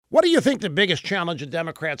What do you think the biggest challenge the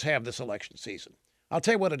Democrats have this election season? I'll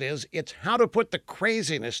tell you what it is. It's how to put the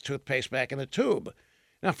craziness toothpaste back in the tube.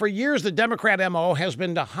 Now, for years, the Democrat MO has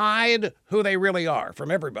been to hide who they really are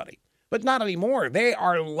from everybody. But not anymore. They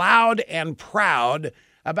are loud and proud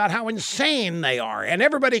about how insane they are. And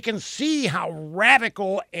everybody can see how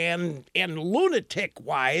radical and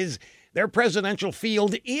lunatic-wise their presidential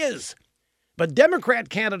field is. But Democrat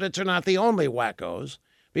candidates are not the only wackos.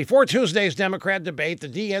 Before Tuesday's Democrat debate, the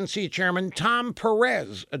DNC chairman, Tom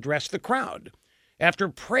Perez, addressed the crowd. After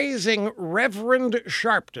praising Reverend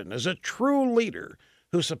Sharpton as a true leader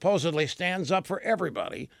who supposedly stands up for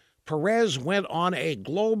everybody, Perez went on a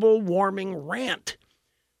global warming rant.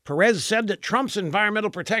 Perez said that Trump's Environmental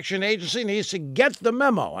Protection Agency needs to get the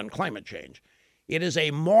memo on climate change. It is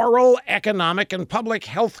a moral, economic, and public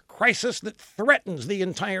health crisis that threatens the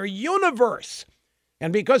entire universe.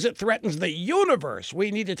 And because it threatens the universe, we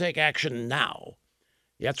need to take action now.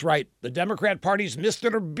 That's right. The Democrat Party's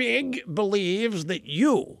Mr. Big believes that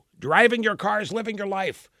you, driving your cars, living your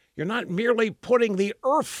life, you're not merely putting the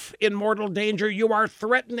Earth in mortal danger. You are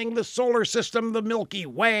threatening the solar system, the Milky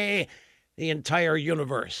Way, the entire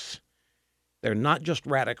universe. They're not just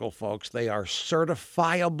radical, folks. They are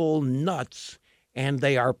certifiable nuts, and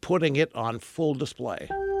they are putting it on full display.